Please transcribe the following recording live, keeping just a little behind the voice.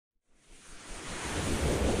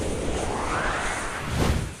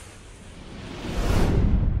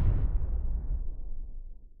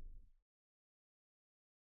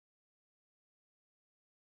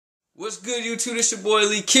What's good, YouTube? This your boy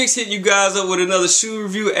EliteKicks hitting you guys up with another shoe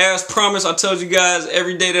review. As promised, I told you guys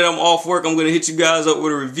every day that I'm off work, I'm going to hit you guys up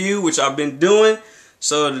with a review, which I've been doing.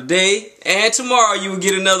 So today and tomorrow you will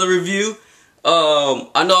get another review.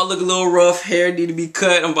 I know I look a little rough. Hair need to be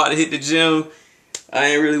cut. I'm about to hit the gym. I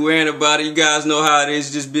ain't really worrying about it. You guys know how it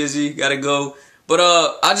is. Just busy. Gotta go. But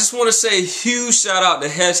I just want to say a huge shout out to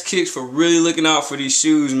EliteKicks for really looking out for these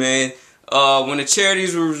shoes, man. When the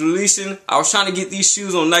charities were releasing, I was trying to get these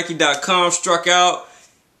shoes on Nike.com, struck out.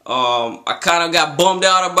 I kind of got bummed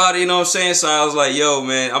out about it, you know what I'm saying? So I was like, yo,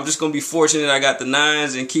 man, I'm just going to be fortunate I got the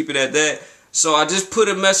 9s and keep it at that. So I just put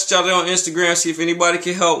a message out there on Instagram, see if anybody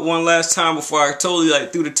can help one last time before I totally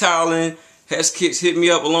threw the towel in. EliteKicks hit me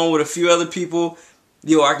up along with a few other people.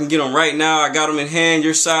 Yo, I can get them right now. I got them in hand,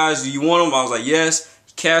 your size. Do you want them? I was like, yes.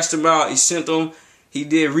 He cashed them out. He sent them. He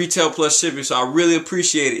did retail plus shipping, so I really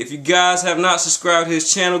appreciate it. If you guys have not subscribed to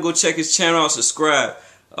his channel, go check his channel out, subscribe.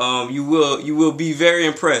 You will be very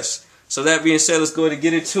impressed. So that being said, let's go ahead and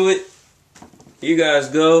get into it. Here you guys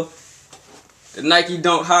go. The Nike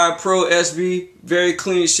Dunk High Pro SB, very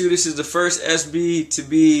clean shoe. This is the first SB to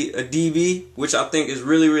be a DB, which I think is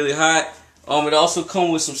really, really hot. It also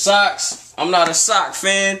comes with some socks. I'm not a sock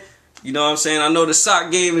fan. You know what I'm saying? I know the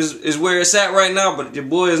sock game is where it's at right now, but your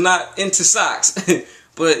boy is not into socks.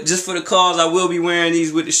 But just for the cause, I will be wearing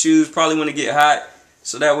these with the shoes, probably when it get hot,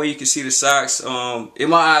 so that way you can see the socks. In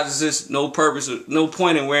my eyes, it's just no purpose, no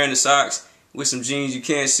point in wearing the socks with some jeans. You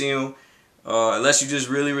can't see them unless you're just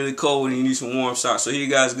really, really cold and you need some warm socks. So here you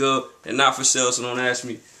guys go. They're not for sale, so don't ask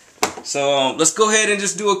me. So let's go ahead and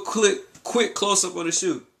just do a quick close-up of the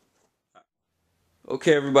shoe.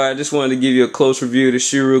 Okay, everybody, I just wanted to give you a close review of the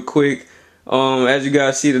shoe real quick. As you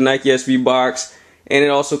guys see, the Nike SB box, and it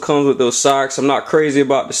also comes with those socks. I'm not crazy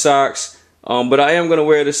about the socks, but I am going to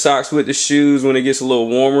wear the socks with the shoes when it gets a little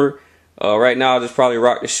warmer. Right now, I'll just probably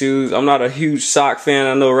rock the shoes. I'm not a huge sock fan.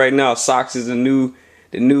 I know right now socks is the new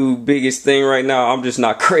biggest thing right now. I'm just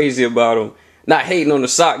not crazy about them. Not hating on the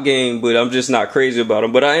sock game, but I'm just not crazy about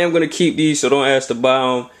them. But I am going to keep these, so don't ask to buy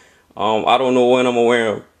them. I don't know when I'm going to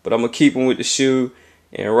wear them, but I'm going to keep them with the shoe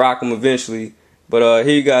and rock them eventually. But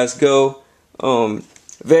here you guys go.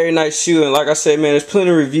 Very nice shoe, and like I said, man, there's plenty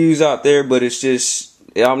of reviews out there, but it's just,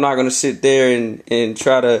 I'm not gonna sit there and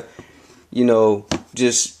try to, you know,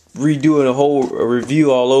 just redoing a whole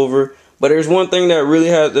review all over. But there's one thing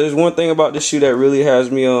about this shoe that really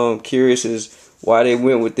has me curious, is why they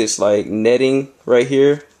went with this like netting right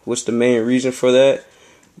here. What's the main reason for that?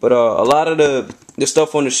 But a lot of the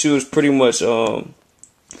stuff on the shoe is pretty much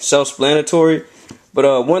self-explanatory.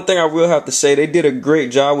 But one thing I will have to say, they did a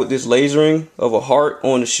great job with this lasering of a heart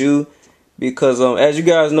on the shoe, because as you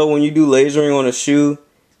guys know, when you do lasering on a shoe,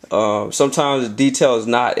 sometimes the detail is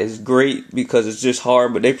not as great because it's just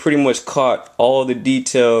hard, but they pretty much caught all the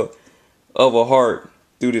detail of a heart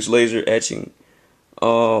through this laser etching.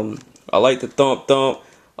 I like the thump. I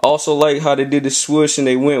also like how they did the swoosh, and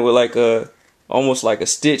they went with like almost like a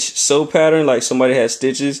stitch sew pattern, like somebody had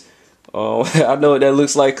stitches. I know what that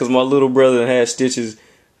looks like because my little brother had stitches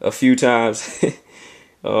a few times.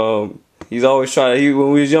 He's always trying to,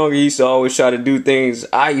 when we was younger, he used to always try to do things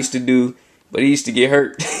I used to do, but he used to get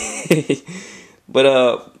hurt.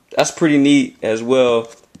 But that's pretty neat as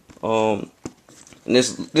well. And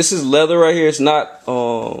this is leather right here. It's not,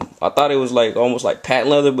 I thought it was like almost like patent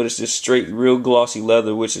leather, but it's just straight real glossy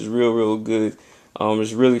leather, which is real good.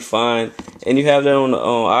 It's really fine, and you have that on the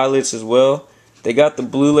eyelets as well. They got the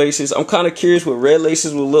blue laces. I'm kind of curious what red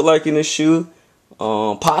laces will look like in this shoe.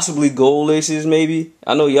 Possibly gold laces, maybe.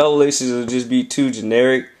 I know yellow laces will just be too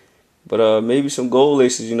generic, but maybe some gold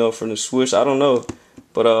laces, you know, from the swoosh. I don't know,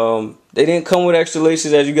 but they didn't come with extra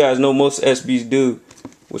laces, as you guys know most SBs do,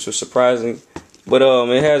 which was surprising. But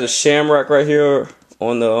it has a shamrock right here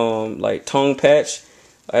on the like tongue patch.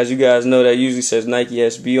 As you guys know, that usually says Nike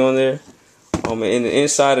SB on there. And in the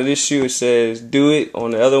inside of this shoe, it says "Do It."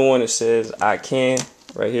 On the other one, it says "I Can"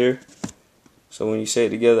 right here. So when you say it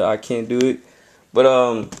together, "I can do it." But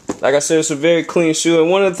like I said, it's a very clean shoe. And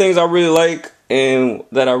one of the things I really like, and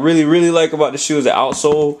that I really like about the shoe, is the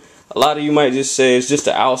outsole. A lot of you might just say it's just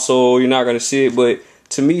the outsole, you're not gonna see it. But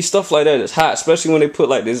to me, stuff like that is hot, especially when they put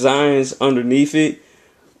like designs underneath it.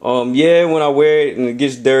 Yeah, when I wear it and it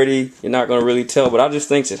gets dirty, you're not gonna really tell. But I just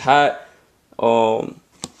think it's hot.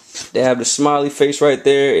 They have the smiley face right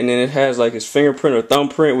there, and then it has like his fingerprint or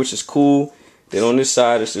thumbprint, which is cool. Then on this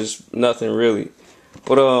side, it's just nothing really.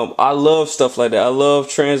 But I love stuff like that. I love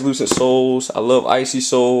translucent soles. I love icy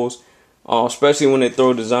soles, especially when they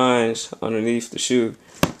throw designs underneath the shoe.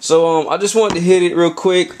 So I just wanted to hit it real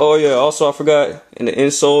quick. Oh yeah, also I forgot, in the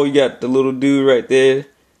insole you got the little dude right there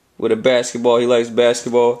with a basketball. He likes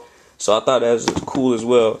basketball. So I thought that was cool as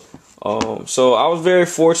well. So I was very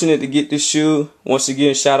fortunate to get this shoe. Once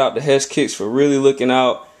again, shout out to EliteKicks for really looking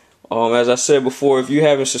out. As I said before, if you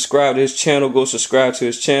haven't subscribed to his channel, go subscribe to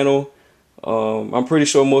his channel. I'm pretty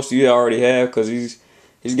sure most of you already have, because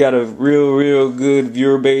he's got a real good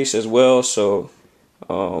viewer base as well. So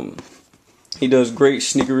he does great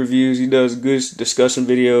sneaker reviews. He does good discussion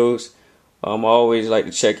videos. I always like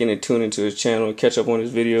to check in and tune into his channel and catch up on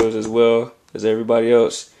his videos as well as everybody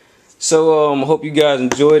else. So I hope you guys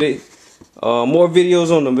enjoyed it. More videos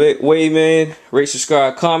on the way, man. Rate,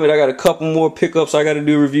 subscribe, comment. I got a couple more pickups I got to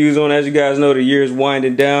do reviews on. As you guys know, the year is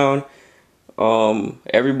winding down.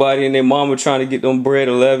 Everybody and their mama trying to get them bread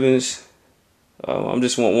 11s. I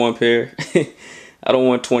just want one pair. I don't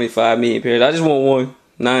want 25 million pairs. I just want one,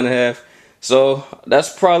 9.5. So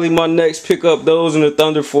that's probably my next pickup. Those and the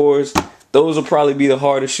Thunder 4s. Those will probably be the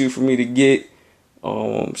hardest shoe for me to get.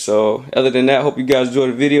 So other than that, hope you guys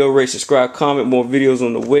enjoyed the video. Rate, subscribe, comment. More videos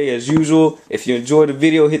on the way as usual. If you enjoyed the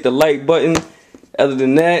video, hit the like button. Other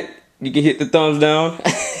than that, you can hit the thumbs down.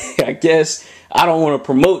 I guess I don't want to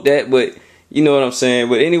promote that, but you know what I'm saying.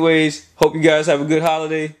 But anyways, hope you guys have a good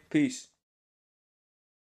holiday. Peace.